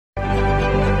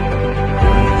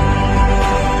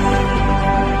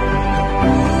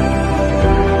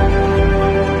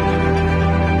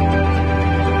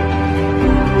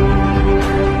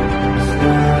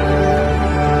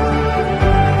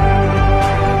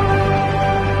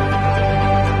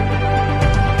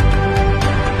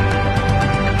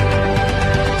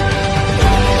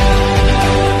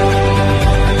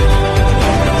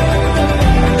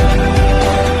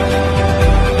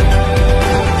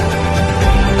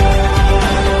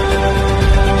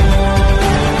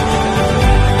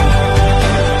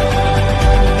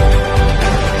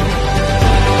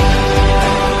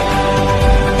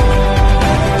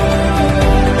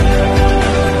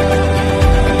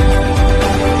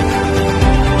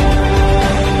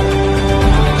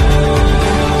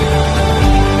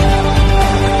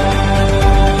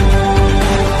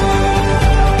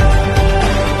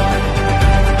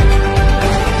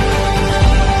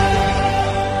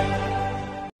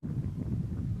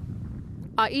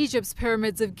Are Egypt's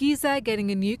pyramids of Giza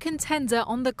getting a new contender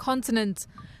on the continent?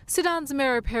 Sudan's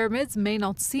Meroe pyramids may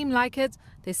not seem like it,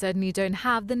 they certainly don't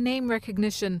have the name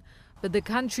recognition, but the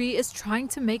country is trying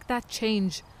to make that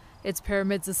change. Its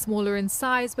pyramids are smaller in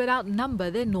size but outnumber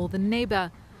their northern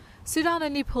neighbor. Sudan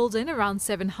only pulled in around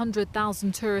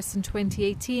 700,000 tourists in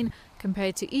 2018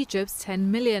 compared to Egypt's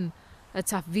 10 million. A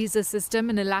tough visa system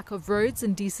and a lack of roads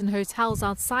and decent hotels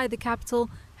outside the capital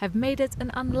have made it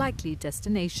an unlikely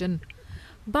destination.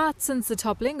 But since the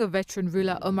toppling of veteran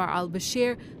ruler Omar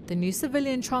al-Bashir, the new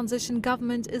civilian transition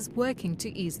government is working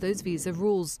to ease those visa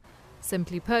rules.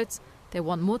 Simply put, they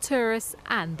want more tourists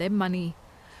and their money.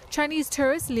 Chinese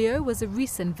tourist Leo was a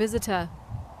recent visitor.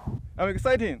 I'm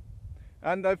excited,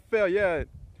 and I feel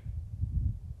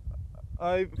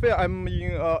I'm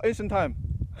in ancient time.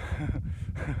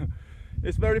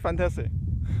 It's very fantastic.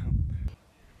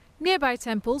 Nearby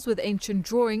temples with ancient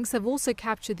drawings have also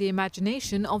captured the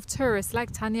imagination of tourists like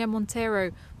Tania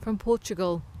Monteiro from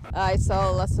Portugal. I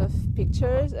saw lots of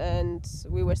pictures and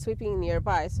we were sweeping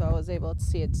nearby, so I was able to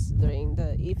see it during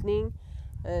the evening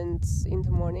and in the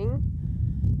morning.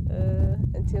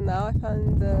 Until now I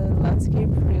found the landscape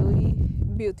really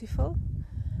beautiful,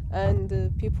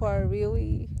 and people are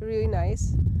really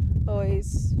nice,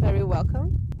 always very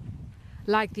welcome.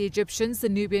 Like the Egyptians, the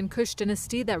Nubian Kush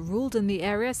dynasty that ruled in the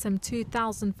area some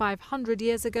 2,500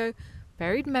 years ago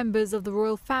buried members of the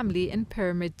royal family in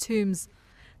pyramid tombs.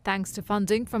 Thanks to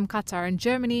funding from Qatar and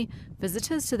Germany,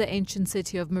 visitors to the ancient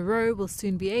city of Meroe will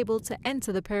soon be able to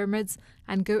enter the pyramids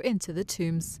and go into the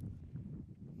tombs.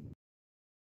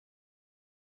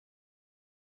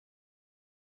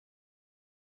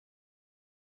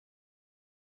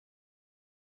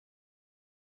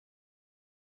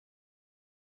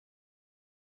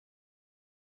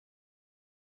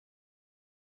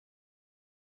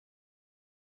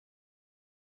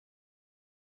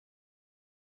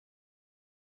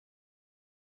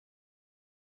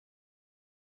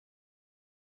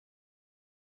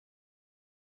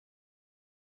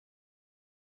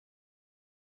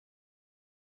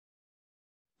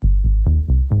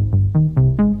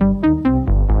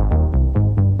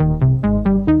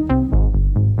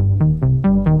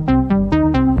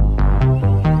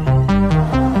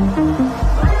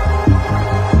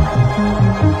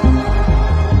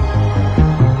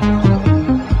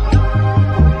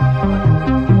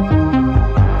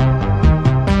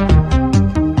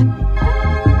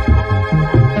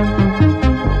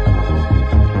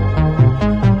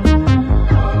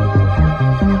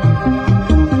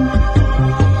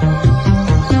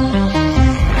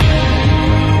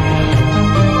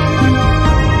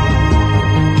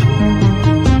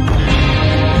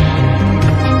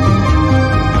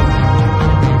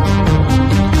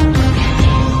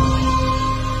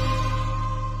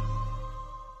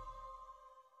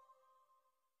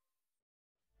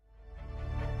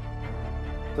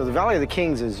 So the Valley of the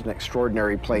Kings is an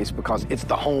extraordinary place because it's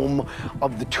the home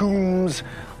of the tombs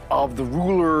of the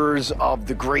rulers of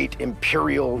the great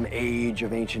imperial age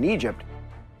of ancient Egypt.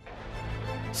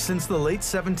 Since the late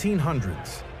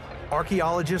 1700s,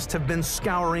 archaeologists have been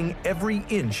scouring every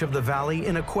inch of the valley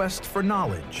in a quest for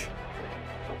knowledge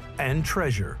and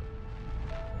treasure.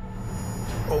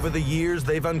 Over the years,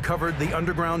 they've uncovered the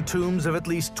underground tombs of at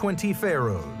least 20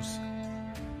 pharaohs,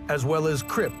 as well as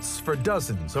crypts for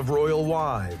dozens of royal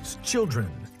wives,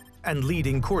 children, and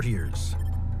leading courtiers.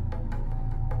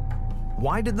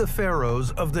 Why did the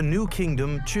pharaohs of the New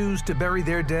Kingdom choose to bury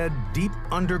their dead deep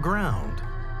underground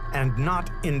and not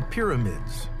in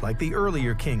pyramids like the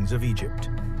earlier kings of Egypt?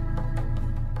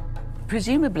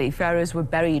 Presumably, pharaohs were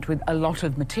buried with a lot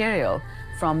of material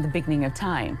from the beginning of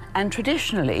time. And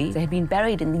traditionally, they had been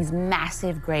buried in these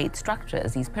massive, great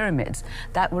structures, these pyramids,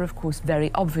 that were, of course,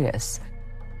 very obvious.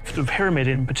 The pyramid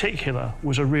in particular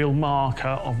was a real marker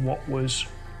of what was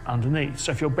underneath.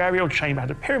 So if your burial chamber had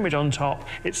a pyramid on top,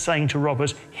 it's saying to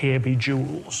robbers, here be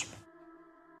jewels.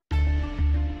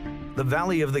 The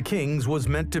Valley of the Kings was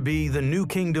meant to be the New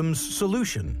Kingdom's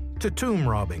solution to tomb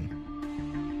robbing.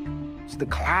 The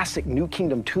classic New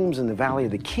Kingdom tombs in the Valley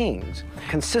of the Kings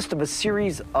consist of a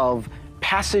series of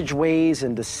passageways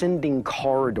and descending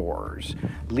corridors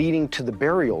leading to the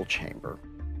burial chamber.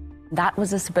 That was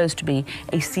supposed to be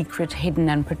a secret, hidden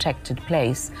and protected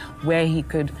place where he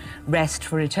could rest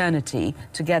for eternity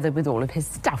together with all of his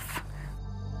stuff.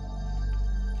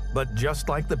 But just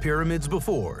like the pyramids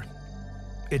before,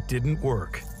 it didn't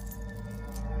work.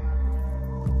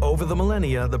 Over the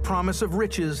millennia, the promise of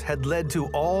riches had led to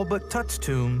all but Tut's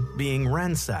tomb being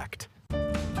ransacked.